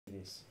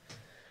this.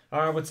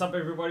 Alright, what's up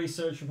everybody?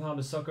 Serge from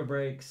Harbor Soccer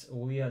Breaks.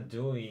 We are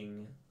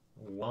doing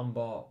one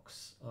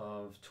box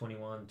of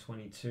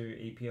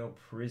 21-22 EPL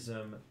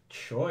Prizm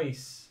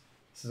Choice.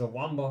 This is a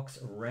one box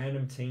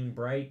random team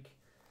break.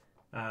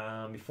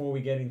 Before we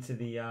get into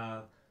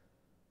the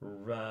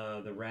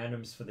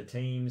randoms for the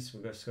teams,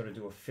 we've just got to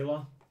do a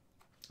filler.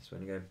 So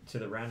we're going to go to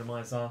the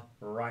randomizer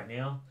right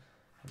now,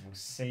 and we'll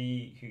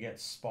see who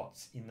gets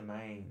spots in the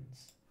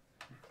mains.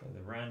 So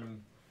the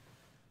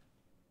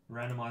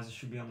randomizer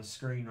should be on the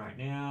screen right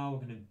now.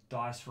 We're going to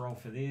dice roll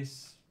for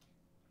this.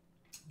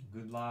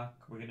 Good luck.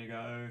 We're going to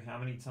go how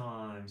many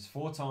times?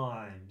 4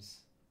 times.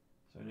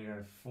 So we're going to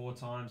go 4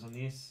 times on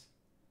this.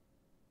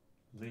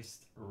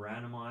 List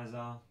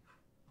randomizer.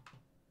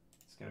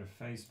 Let's go to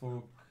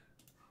Facebook.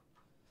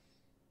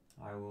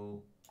 I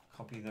will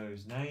copy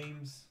those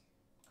names.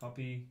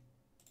 Copy.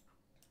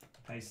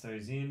 Paste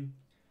those in.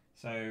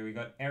 So we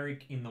got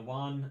Eric in the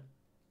 1.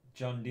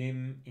 John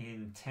Dim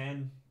in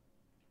 10.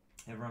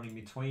 Everyone in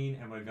between.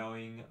 And we're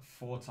going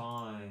 4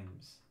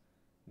 times.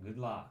 Good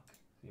luck.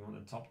 You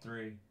want the top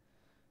 3.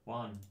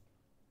 1,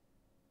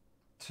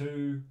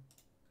 2,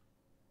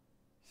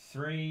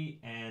 3,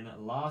 and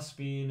last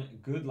spin,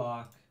 good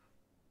luck,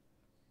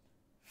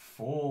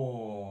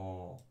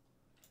 4.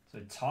 So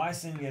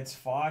Tyson gets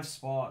 5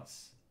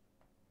 spots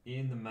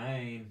in the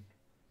main.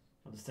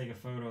 I'll just take a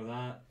photo of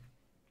that.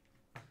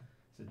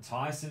 So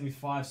Tyson with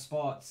 5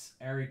 spots,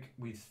 Eric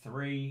with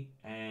 3,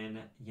 and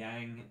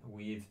Yang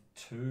with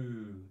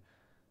 2.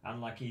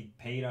 Unlucky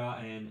Peter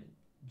and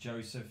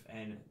Joseph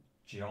and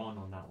John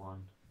on that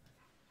one.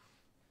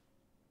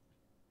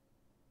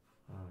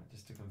 Alright,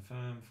 just to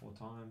confirm 4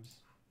 times.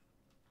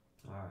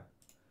 Alright,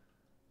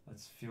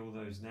 let's fill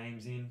those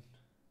names in.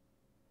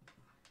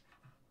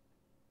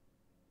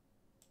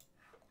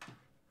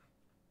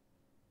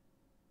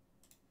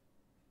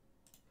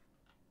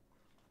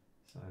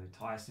 So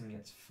Tyson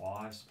gets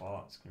 5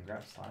 spots.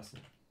 Congrats, Tyson.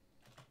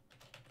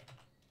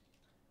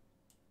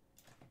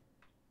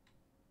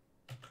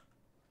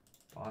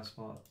 Five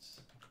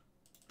spots.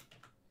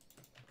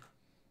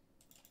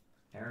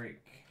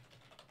 Eric,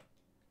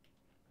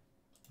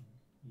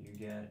 you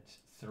get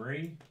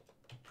 3.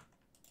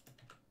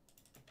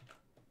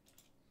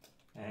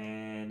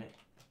 And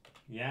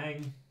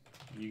Yang,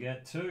 you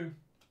get 2.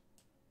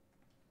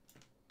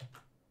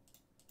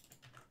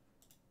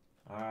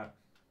 Alright.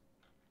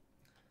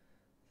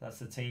 That's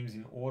the teams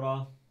in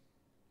order.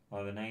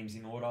 Or the names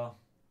in order.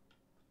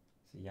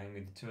 So Yang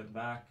with the 2 at the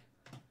back.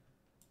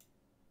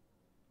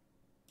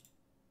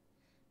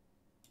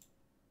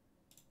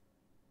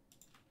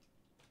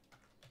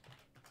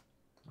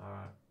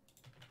 Alright.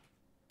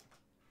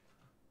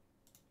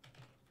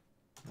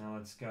 Now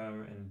let's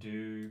go and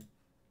do,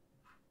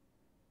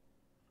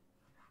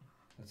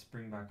 let's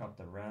bring back up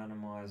the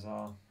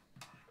randomizer.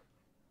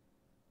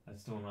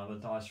 Let's do another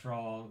dice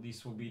roll.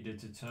 This will be to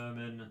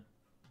determine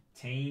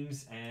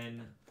teams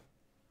and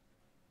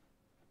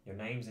your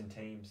names and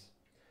teams.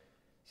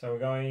 So we're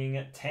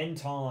going 10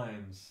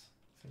 times.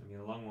 It's going to be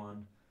a long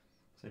one.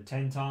 So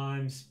 10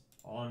 times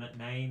on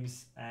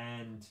names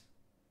and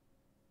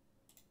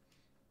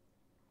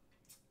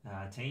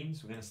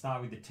teams. We're going to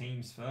start with the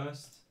teams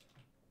first.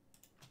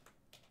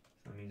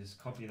 Let me just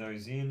copy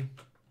those in.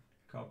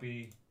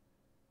 Copy.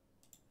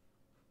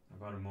 I've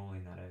got them all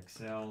in that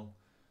Excel.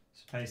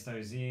 So paste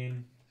those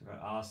in. We've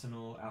got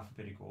Arsenal,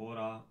 alphabetical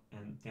order,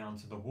 and down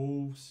to the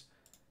Wolves.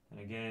 And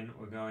again,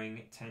 we're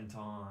going 10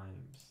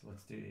 times.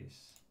 Let's do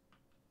this.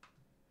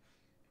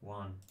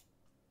 1,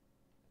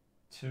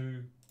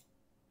 2,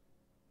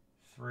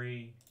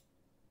 3,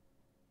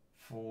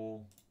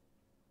 4,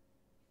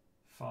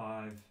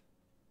 5,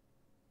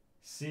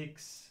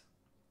 6,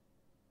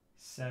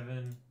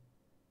 7,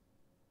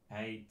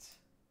 8,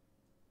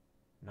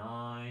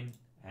 9,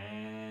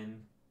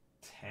 and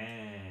 10.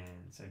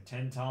 So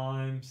 10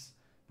 times.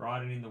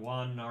 Brighton in the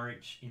 1,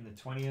 Norwich in the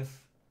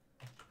 20th.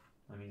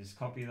 Let me just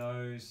copy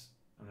those.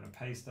 I'm going to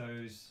paste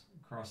those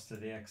across to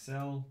the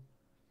Excel.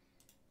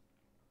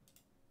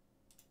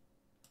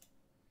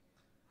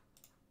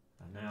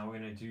 And now we're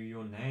going to do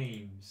your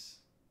names.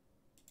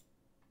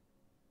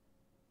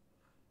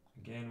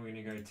 Again, we're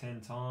going to go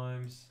 10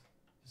 times.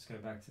 Just go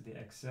back to the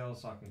Excel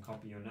so I can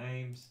copy your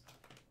names.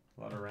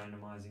 A lot of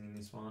randomizing in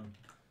this one.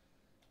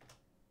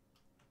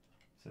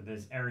 So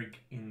there's Eric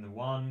in the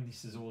 1.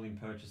 This is all in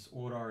purchase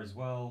order as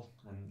well.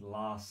 And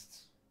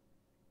last,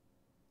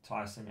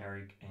 Tyson,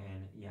 Eric,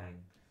 and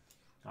Yang.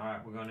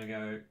 Alright, we're going to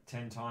go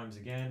 10 times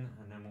again,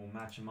 and then we'll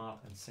match them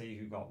up and see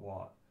who got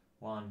what.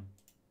 1,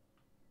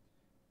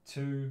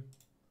 2,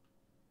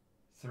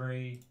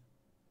 3,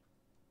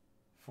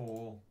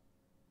 4,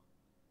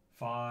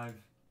 5,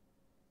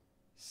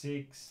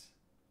 6,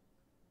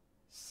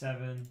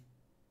 7,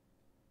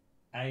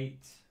 8,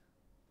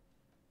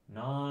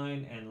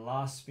 9, and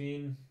last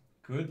spin,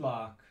 good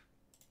luck,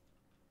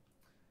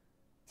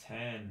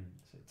 10.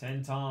 So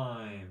 10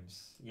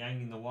 times.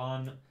 Yang in the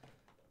 1,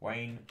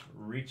 Wayne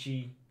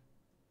Ritchie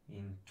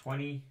in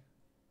 20.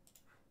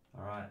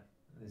 Alright,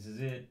 this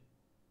is it.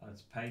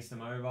 Let's paste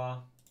them over.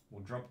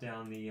 We'll drop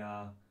down the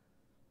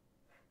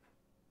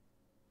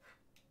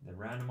the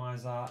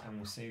randomizer, and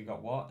we'll see who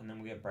got what, and then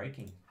we'll get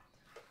breaking.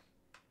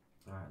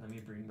 All right, let me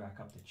bring back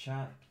up the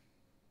chat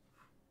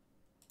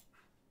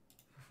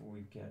before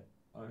we get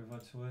over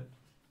to it.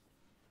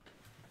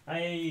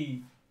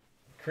 Hey,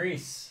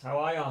 Chris, how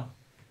are ya?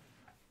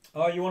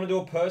 Oh, you want to do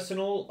a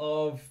personal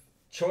of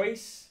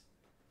choice?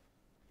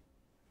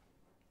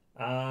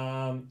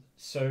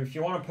 So if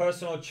you want a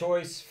personal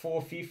choice,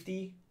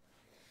 450.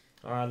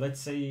 All right, let's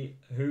see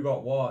who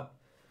got what.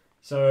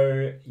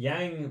 So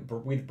Yang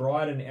with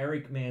Brighton,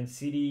 Eric Man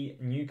City,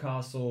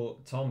 Newcastle,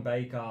 Tom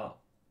Baker,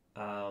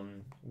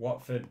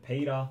 Watford,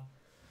 Peter,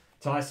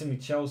 Tyson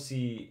with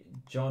Chelsea,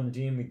 John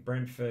Dim with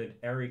Brentford,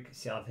 Eric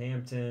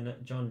Southampton,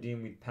 John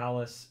Dim with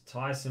Palace,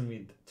 Tyson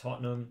with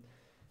Tottenham,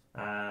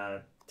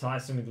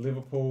 Tyson with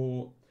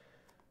Liverpool,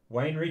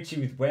 Wayne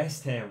Ritchie with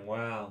West Ham.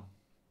 Wow.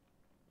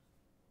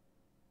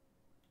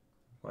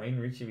 Wayne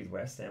Ritchie with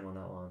West Ham on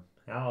that one.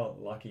 How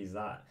lucky is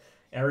that?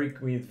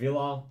 Eric with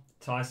Villa,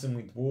 Tyson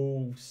with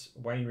Wolves,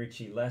 Wayne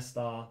Ritchie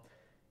Leicester,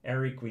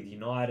 Eric with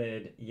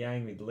United,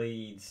 Yang with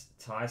Leeds,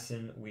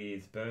 Tyson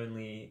with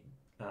Burnley,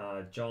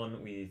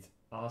 John with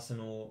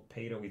Arsenal,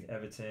 Peter with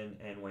Everton,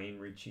 and Wayne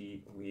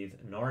Ritchie with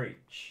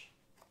Norwich.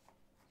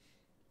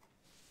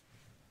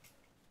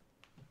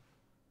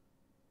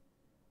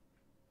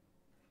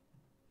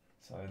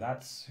 So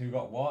that's who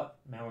got what.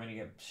 Now we're going to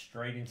get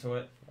straight into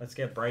it. Let's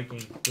get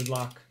breaking. Good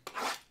luck.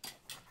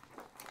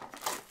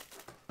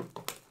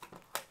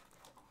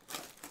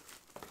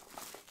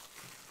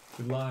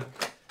 Good luck.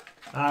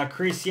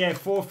 Chris, yeah,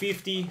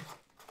 450.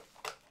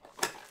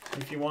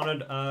 If you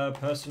wanted a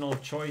personal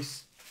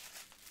choice.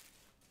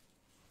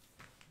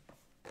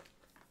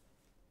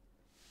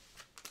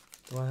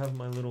 Do I have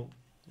my little...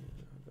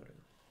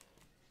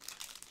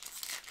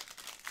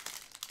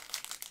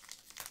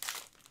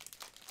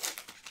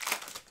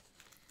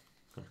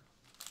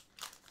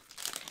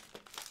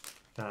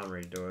 Can't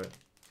redo it.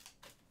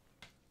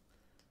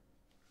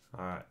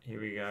 Alright, here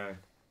we go.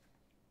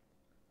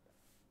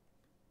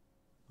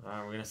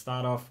 Alright, we're going to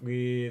start off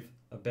with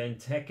a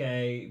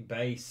Benteke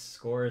base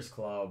scorers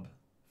club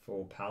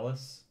for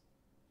Palace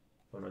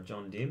on a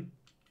John Dim.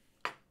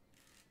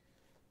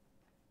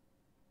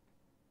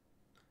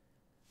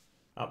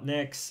 Up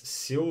next,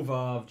 Silver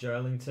of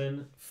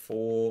Joelinton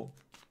for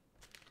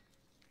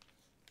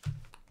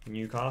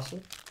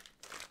Newcastle.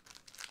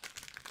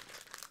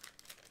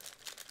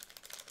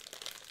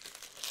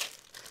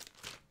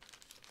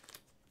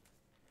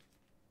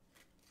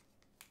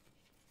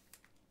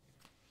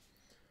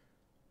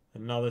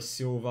 Another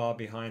silver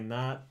behind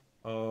that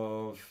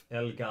of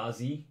El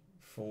Ghazi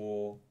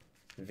for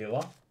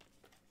Villa.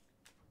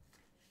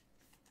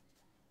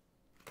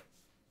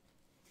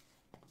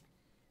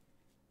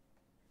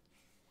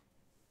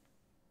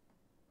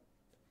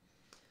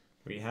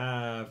 We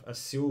have a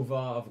silver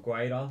of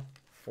Guaita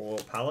for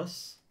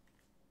Palace.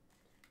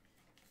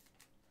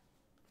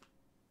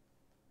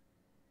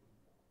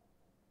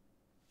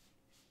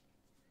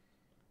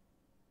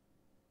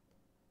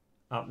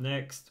 Up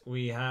next,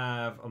 we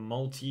have a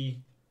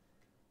multi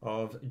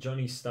of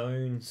Johnny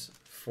Stones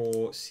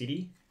for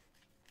City.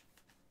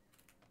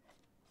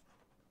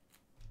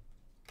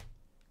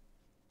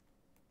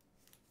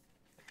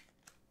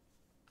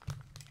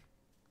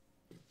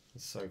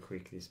 It's so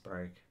quick, this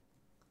break.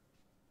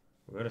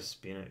 We've got to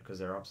spin it because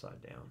they're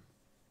upside down.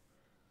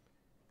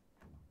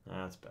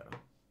 That's better.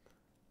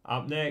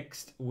 Up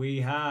next,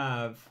 we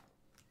have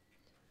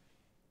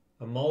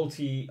a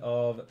multi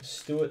of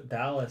Stuart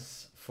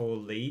Dallas for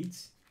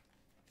Leeds.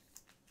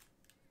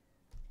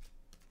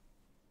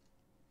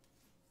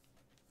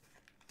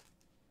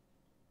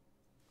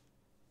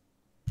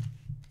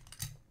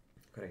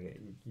 Gotta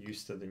get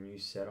used to the new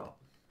setup.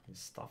 There's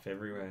stuff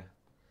everywhere.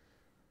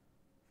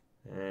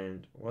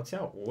 And what's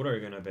our auto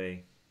gonna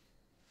be?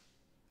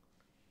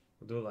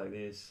 We'll do it like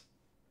this.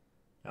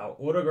 Our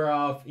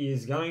autograph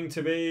is going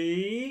to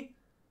be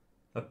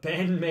a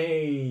Ben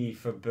Mee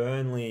for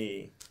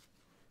Burnley.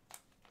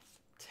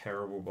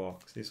 Terrible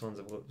box. This was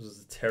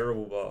a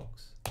terrible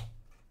box.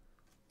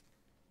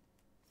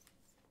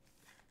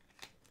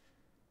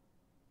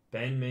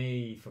 Ben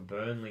Mee for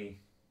Burnley.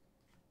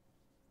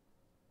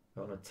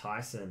 Got a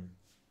Tyson.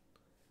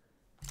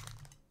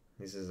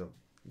 This is a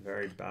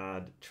very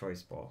bad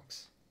choice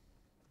box.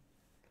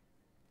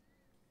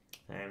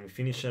 And we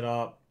finish it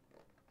up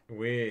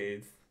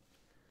with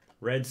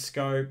red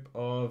scope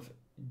of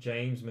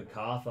James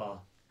MacArthur.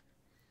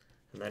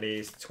 And that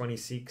is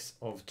 26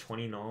 of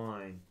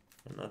 29.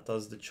 And that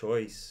does the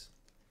choice.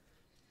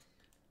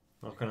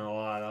 Not gonna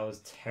lie, that was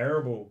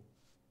terrible.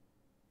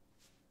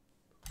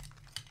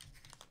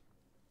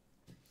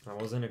 That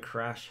wasn't a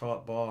crash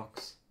hot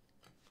box.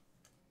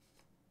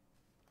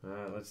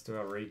 Alright, let's do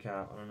our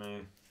recap. I don't know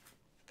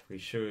if we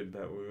should,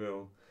 but we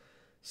will.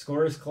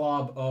 Scorers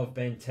Club of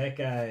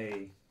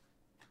Benteke.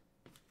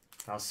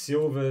 Our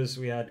silvers,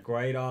 we had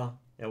Guaita,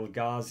 El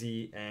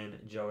Ghazi, and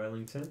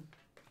Joelinton.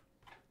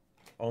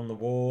 On the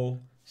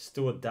wall,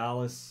 Stuart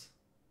Dallas.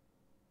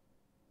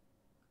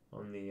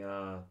 On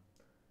the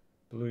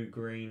blue,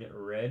 green,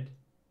 red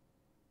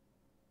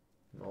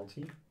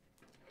multi.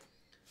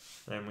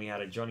 Then we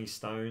had a Johnny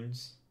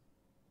Stones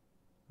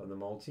of the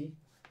multi.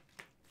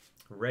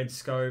 Red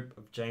Scope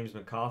of James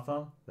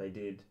MacArthur. They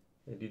did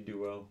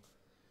do well.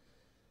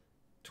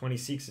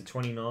 26 to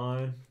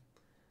 29.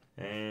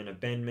 And a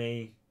Ben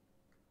Mee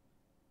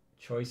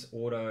choice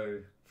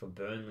auto for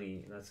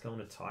Burnley. That's going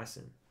to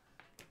Tyson.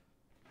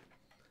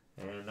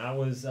 And that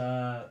was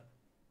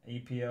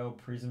EPL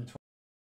Prizm